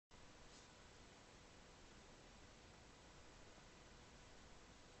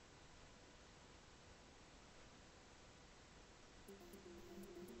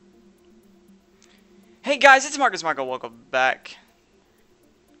Hey guys, it's Marcus Marco. Welcome back.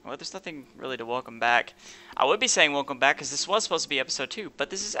 Well, there's nothing really to welcome back. I would be saying welcome back because this was supposed to be episode 2, but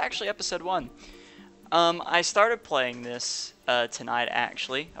this is actually episode 1. I started playing this tonight,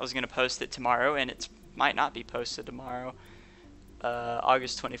 actually. I was going to post it tomorrow, and it might not be posted tomorrow,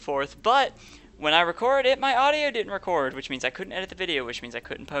 August 24th. But when I record it, my audio didn't record, which means I couldn't edit the video, which means I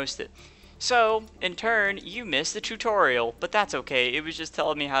couldn't post it. So, in turn, you missed the tutorial, but that's okay. It was just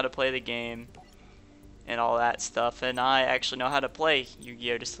telling me how to play the game and all that stuff, and I actually know how to play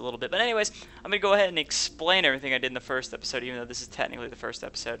Yu-Gi-Oh! Just a little bit. But anyways, I'm going to go ahead and explain everything I did in the first episode, even though this is technically the first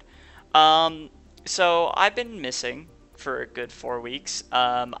episode. So I've been missing for a good 4 weeks.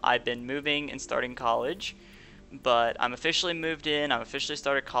 I've been moving and starting college, but I'm officially moved in, I've officially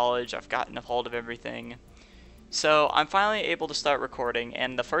started college, I've gotten a hold of everything. So I'm finally able to start recording,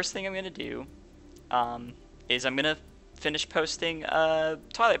 and the first thing I'm going to do is I'm going to finish posting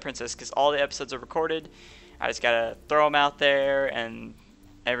Twilight Princess, because all the episodes are recorded. I just gotta throw them out there and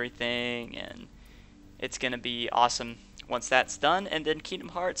everything, and it's gonna be awesome once that's done. And then Kingdom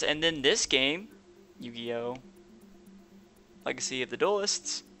Hearts, and then this game, Yu-Gi-Oh! Legacy of the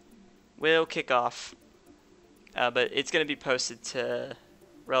Duelists, will kick off. But it's gonna be posted to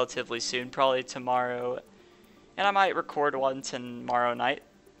relatively soon, probably tomorrow, and I might record one tomorrow night,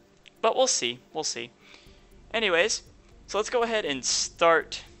 but we'll see. Anyways, so let's go ahead and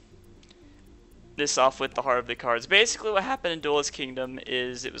start this off with the heart of the cards. Basically, what happened in Duelist Kingdom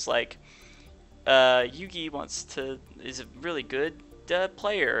is it was like Yugi is a really good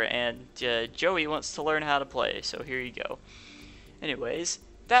player, and Joey wants to learn how to play. So here you go. Anyways,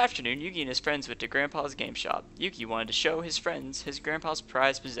 that afternoon, Yugi and his friends went to Grandpa's game shop. Yugi wanted to show his friends his grandpa's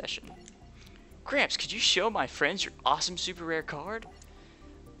prized possession. Gramps, could you show my friends your awesome super rare card?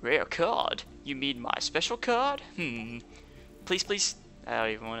 Rare card? You mean my special card? Please. I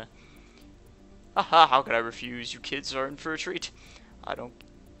don't even want to. Aha, how could I refuse? You kids are in for a treat. I don't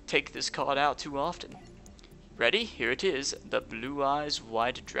take this card out too often. Ready? Here it is. The Blue Eyes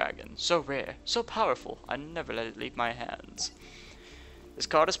White Dragon. So rare, so powerful, I never let it leave my hands. This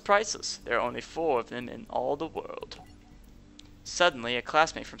card is priceless. There are only 4 of them in all the world. Suddenly, a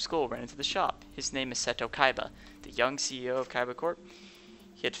classmate from school ran into the shop. His name is Seto Kaiba, the young CEO of Kaiba Corp.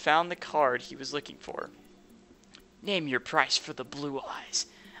 He had found the card he was looking for. Name your price for the Blue Eyes.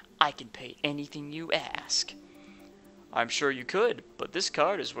 I can pay anything you ask. I'm sure you could, but this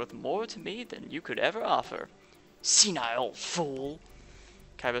card is worth more to me than you could ever offer. Senile fool!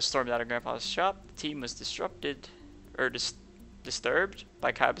 Kaiba stormed out of Grandpa's shop. The team was disturbed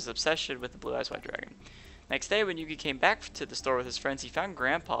by Kaiba's obsession with the Blue Eyes White Dragon. Next day, when Yugi came back to the store with his friends, he found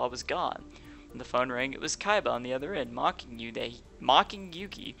Grandpa was gone. When the phone rang, it was Kaiba on the other end, mocking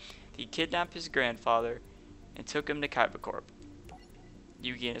Yugi that he kidnapped his grandfather and took him to Kaiba Corp.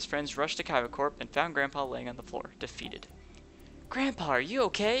 Yugi and his friends rushed to Kaiba Corp and found Grandpa laying on the floor, defeated. Grandpa, are you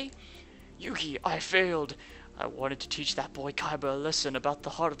okay? Yugi, I failed. I wanted to teach that boy Kaiba a lesson about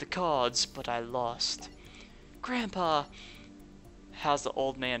the heart of the cards, but I lost. Grandpa, how's the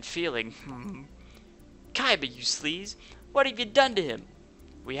old man feeling? Kaiba, you sleaze, what have you done to him?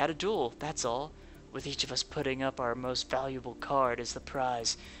 We had a duel, that's all, with each of us putting up our most valuable card as the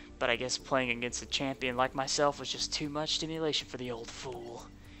prize, but I guess playing against a champion like myself was just too much stimulation for the old fool.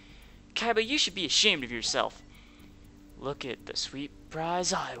 Kaiba, you should be ashamed of yourself. Look at the sweet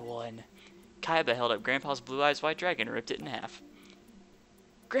prize I won. Kaiba held up Grandpa's Blue Eyes White Dragon and ripped it in half.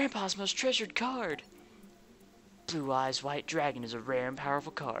 Grandpa's most treasured card. Blue Eyes White Dragon is a rare and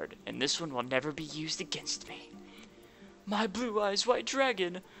powerful card, and this one will never be used against me. My Blue Eyes White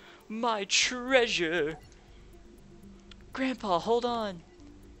Dragon! My treasure! Grandpa, hold on!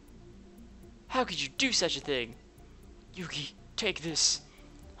 How could you do such a thing? Yugi, take this.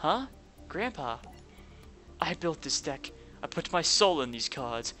 Huh? Grandpa? I built this deck. I put my soul in these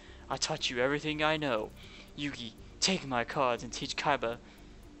cards. I taught you everything I know. Yugi, take my cards and teach Kaiba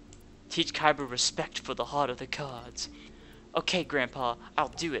respect for the heart of the cards. Okay, Grandpa, I'll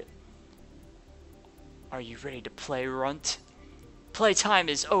do it. Are you ready to play, runt? Playtime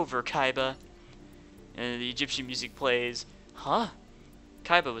is over, Kaiba. And the Egyptian music plays. Huh?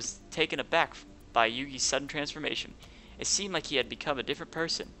 Kaiba was taken aback by Yugi's sudden transformation. It seemed like he had become a different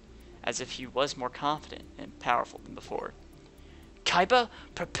person, as if he was more confident and powerful than before. Kaiba,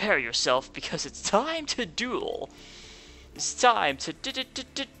 prepare yourself, because it's time to duel. It's time to duel.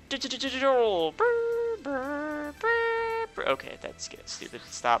 Okay, that's getting stupid.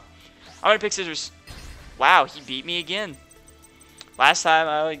 Stop. I'm gonna pick scissors. Wow, he beat me again. Last time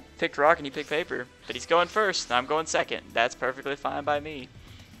I picked rock and he picked paper. But he's going first, and I'm going second. That's perfectly fine by me.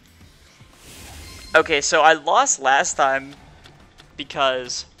 Okay, so I lost last time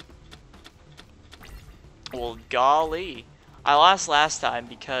because Well, golly. I lost last time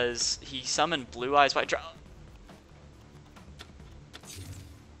because he summoned Blue Eyes White Dragon.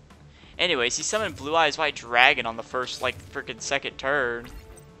 Anyways, he summoned Blue Eyes White Dragon on the first, like, freaking second turn.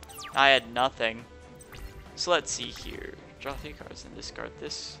 I had nothing. So let's see here. Draw 3 cards and discard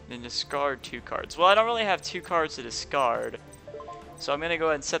this. Then discard 2 cards. Well, I don't really have 2 cards to discard. So I'm going to go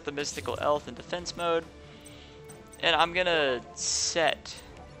ahead and set the Mystical Elf in defense mode. And I'm going to set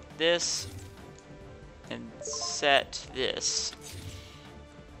this and set this.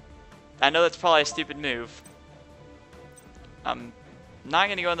 I know that's probably a stupid move. I'm not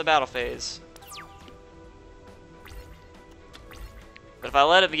going to go in the battle phase. But if I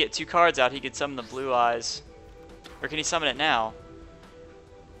let him get 2 cards out, he could summon the Blue Eyes. Or can he summon it now?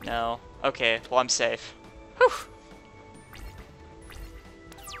 No. Okay, well I'm safe. Whew!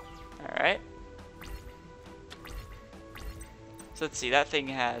 Alright. So let's see, that thing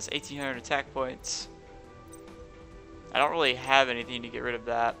has 1800 attack points. I don't really have anything to get rid of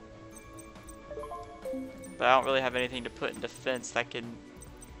that. But I don't really have anything to put in defense that can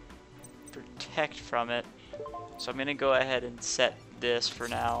protect from it. So I'm going to go ahead and set this for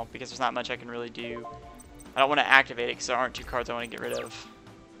now, because there's not much I can really do. I don't want to activate it because there aren't 2 cards I want to get rid of.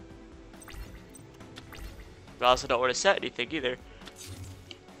 But I also don't want to set anything either.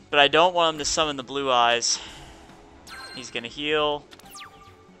 But I don't want him to summon the Blue Eyes. He's going to heal.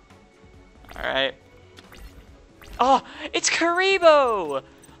 Alright. Oh, it's Karibo!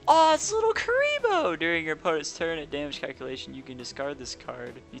 Oh, it's little Karibo! During your opponent's turn at damage calculation, you can discard this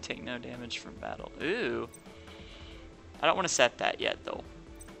card. You take no damage from battle. Ooh. I don't want to set that yet, though.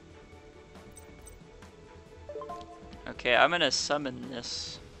 Okay, I'm going to summon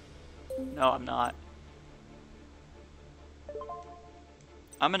this. No, I'm not.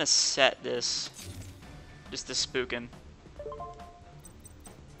 I'm going to set this. Just to spook him.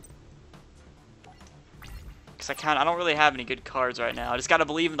 Because I don't really have any good cards right now. I just got to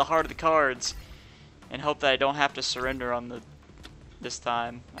believe in the heart of the cards. And hope that I don't have to surrender on this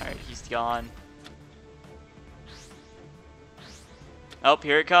time. Alright, he's gone. Oh,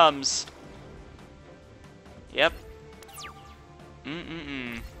 here it comes. Yep.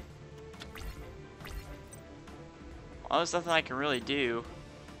 Well, there's nothing I can really do.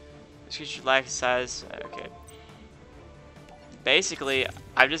 This creature lacks size. Okay. Basically,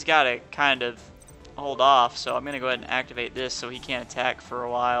 I've just got to kind of hold off. So I'm going to go ahead and activate this so he can't attack for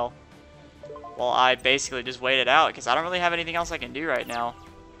a while. While I basically just wait it out. Because I don't really have anything else I can do right now.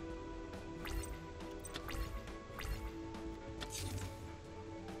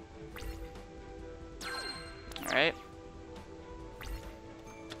 Alright.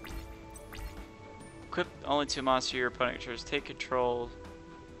 Equip only 2 monsters your opponent controls. Take control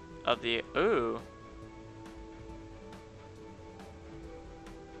of the... Ooh.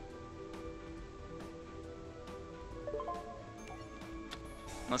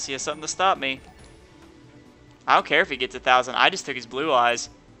 Unless he has something to stop me. I don't care if he gets 1,000. I just took his Blue Eyes.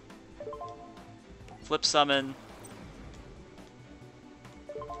 Flip summon.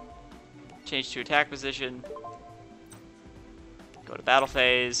 Change to attack position. Go to battle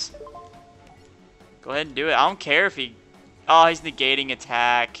phase. Go ahead and do it. I don't care if he... Oh, he's negating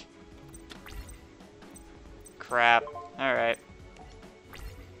attack. Crap. Alright.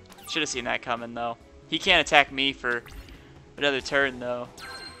 Should have seen that coming, though. He can't attack me for another turn, though.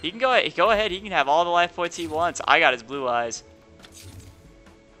 He can go ahead. He can have all the life points he wants. I got his Blue Eyes.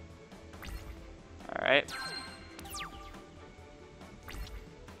 Alright.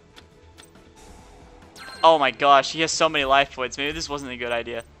 Oh my gosh, he has so many life points. Maybe this wasn't a good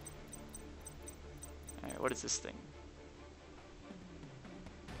idea. Alright, what is this thing?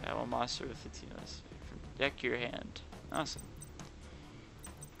 I one monster with 15 less. Deck to your hand. Awesome.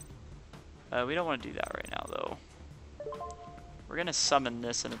 We don't want to do that right now, though. We're going to summon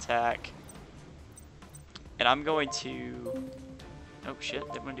this and attack. And I'm going to... Oh shit,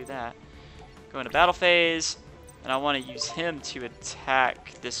 didn't want to do that. Go into battle phase. And I want to use him to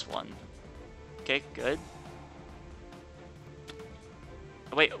attack this one. Okay, good.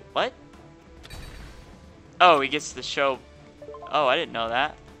 Wait, what? Oh, he gets to show... Oh, I didn't know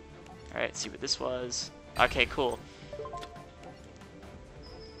that. Alright, see what this was. Okay, cool.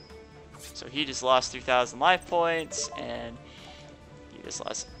 So he just lost 3,000 life points, and he just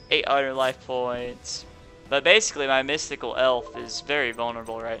lost 800 life points. But basically, my mystical elf is very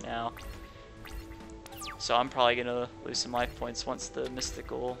vulnerable right now. So I'm probably going to lose some life points once the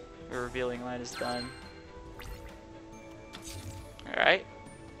mystical or revealing line is done. Alright.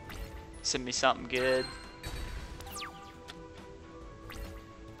 Send me something good.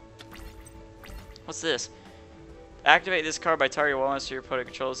 What's this? Activate this card by targeting one monster your opponent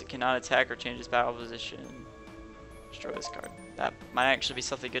controls. It cannot attack or change its battle position. Destroy this card. That might actually be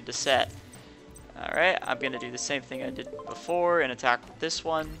something good to set. Alright, I'm going to do the same thing I did before and attack with this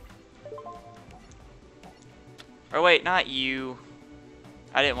one. Or wait, not you.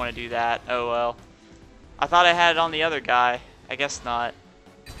 I didn't want to do that. Oh well. I thought I had it on the other guy. I guess not.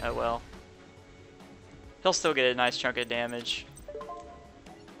 Oh well. He'll still get a nice chunk of damage.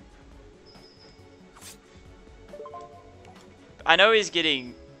 I know he's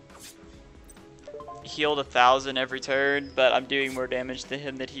getting healed 1,000 every turn, but I'm doing more damage to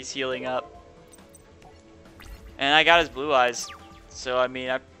him that he's healing up. And I got his blue eyes, so I mean,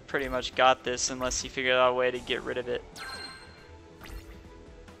 I pretty much got this unless he figured out a way to get rid of it.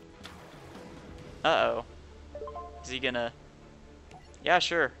 Uh-oh. Is he gonna... Yeah,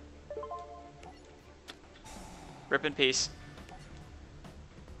 sure. Rip in peace.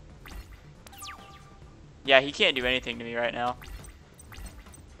 Yeah, he can't do anything to me right now.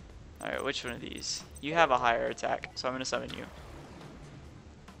 Alright, which one of these? You have a higher attack, so I'm gonna summon you.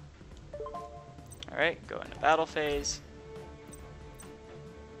 Alright, go into battle phase.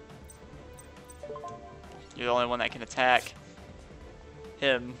 You're the only one that can attack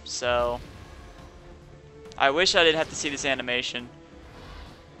him, so... I wish I didn't have to see this animation.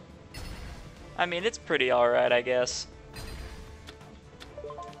 I mean, it's pretty alright, I guess.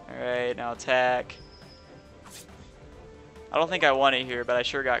 Alright, now attack. I don't think I won it here, but I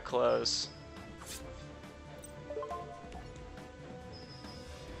sure got close.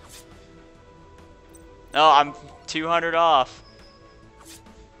 No, I'm 200 off.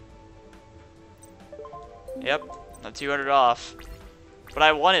 Yep, I'm 200 off. But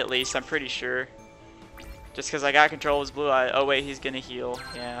I won at least, I'm pretty sure. Just because I got control of his blue eye. Oh wait, he's gonna heal.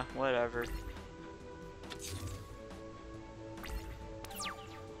 Yeah, whatever.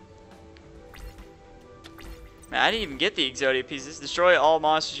 Man, I didn't even get the Exodia pieces. Destroy all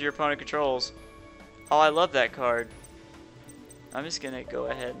monsters your opponent controls. Oh, I love that card. I'm just gonna go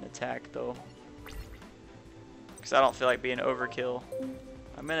ahead and attack though. Because I don't feel like being overkill.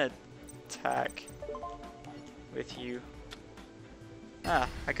 I'm gonna attack with you. Ah,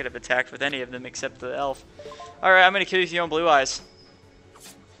 I could have attacked with any of them except the elf. Alright, I'm gonna kill you with your own blue eyes.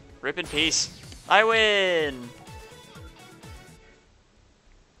 Rip in peace. I win!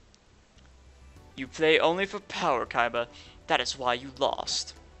 You play only for power, Kaiba. That is why you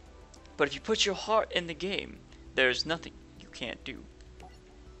lost. But if you put your heart in the game, there is nothing you can't do.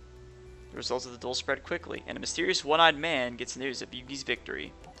 The results of the duel spread quickly, and a mysterious one-eyed man gets news of Yugi's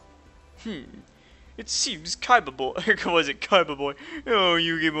victory. It seems Kaiba boy, was it Kaiba boy? Oh,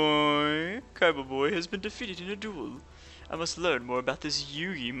 Yugi boy. Kaiba boy has been defeated in a duel. I must learn more about this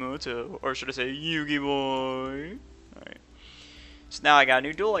Yugi motto, or should I say Yugi boy? Alright. So now I got a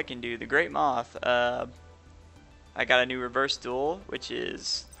new duel I can do, the Great Moth. I got a new reverse duel, which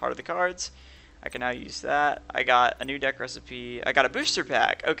is Heart of the Cards. I can now use that. I got a new deck recipe. I got a booster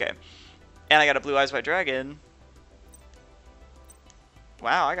pack. Okay. And I got a Blue Eyes White Dragon.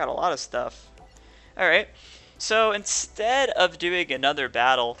 Wow, I got a lot of stuff. Alright, so instead of doing another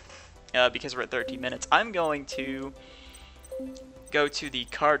battle, because we're at 13 minutes, I'm going to go to the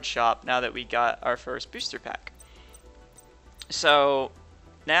card shop now that we got our first booster pack. So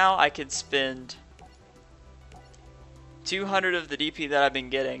now I can spend 200 of the DP that I've been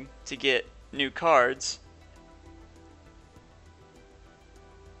getting to get new cards.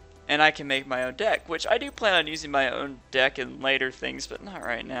 And I can make my own deck, which I do plan on using my own deck in later things, but not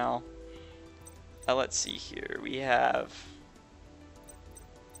right now. Let's see here. We have...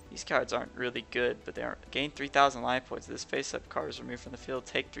 These cards aren't really good, but they aren't. Gain 3,000 life points. This face-up card is removed from the field.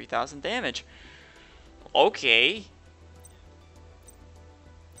 Take 3,000 damage. Okay.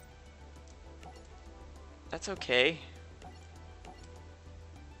 That's okay.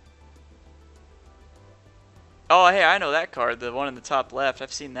 Oh, hey, I know that card. The one in the top left.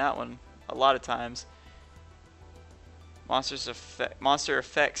 I've seen that one a lot of times. Monster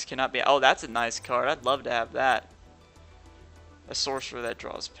effects cannot be... Oh, that's a nice card. I'd love to have that. A sorcerer that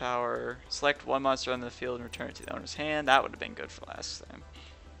draws power. Select one monster on the field and return it to the owner's hand. That would have been good for last time.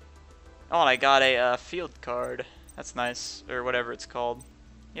 Oh, and I got a field card. That's nice. Or whatever it's called.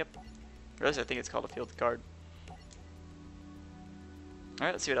 Yep. Or else I think it's called a field card.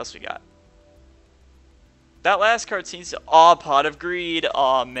 Alright, let's see what else we got. That last card seems to... Aw, Pot of Greed.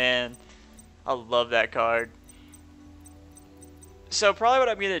 Aw, man. I love that card. So probably what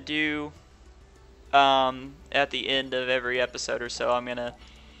I'm going to do at the end of every episode or so, I'm going to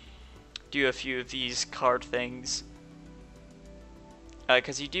do a few of these card things.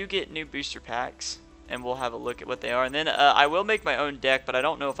 Because you do get new booster packs, and we'll have a look at what they are. And then I will make my own deck, but I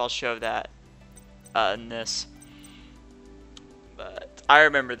don't know if I'll show that in this. But I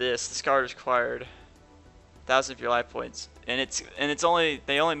remember this. This card is required 1,000 of your life points, and it's only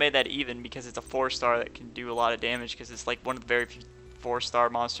they only made that even because it's a 4-star that can do a lot of damage because it's like one of the very few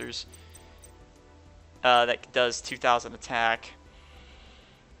 4-star monsters that does 2,000 attack.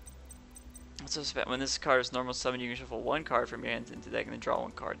 So when this card is normal summon, you can shuffle 1 card from your hands into the deck and then draw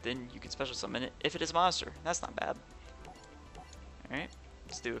 1 card. Then you can special summon it if it is a monster. That's not bad. Alright,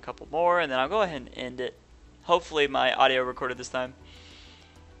 let's do a couple more and then I'll go ahead and end it. Hopefully my audio recorded this time.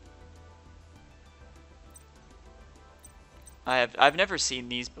 I've never seen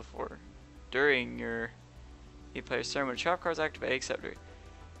these before. During your player's turn, when trap cards activate, except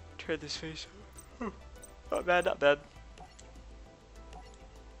turn this face. Not bad, not bad.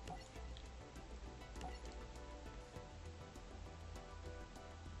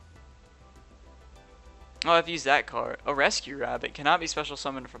 Oh, I've used that card. A rescue rabbit cannot be special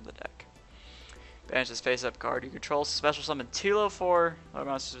summoned from the deck. Banish this face-up card. You control special summon 2 level 4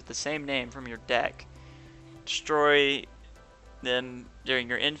 monsters with the same name from your deck. Destroy them during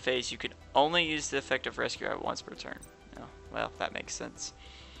your end phase. You can only use the effect of rescue rabbit once per turn. Oh, well, that makes sense.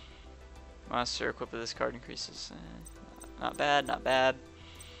 Monster equipped with this card increases. Not bad, not bad.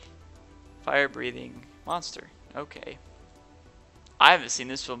 Fire breathing monster. Okay. I haven't seen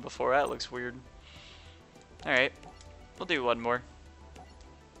this one before. That looks weird. Alright. We'll do one more.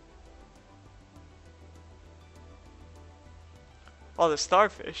 Oh, the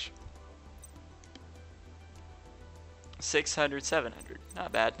starfish. 600, 700.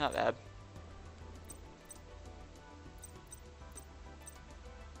 Not bad, not bad.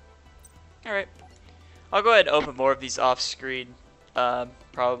 Alright. I'll go ahead and open more of these off screen,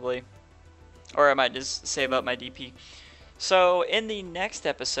 probably. Or I might just save up my DP. So, in the next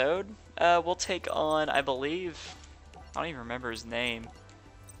episode, we'll take on, I believe, I don't even remember his name.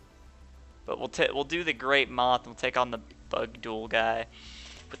 But we'll do the Great Moth, and we'll take on the Bug Duel guy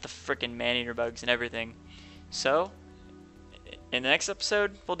with the frickin' man-eater bugs and everything. So, in the next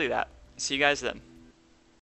episode, we'll do that. See you guys then.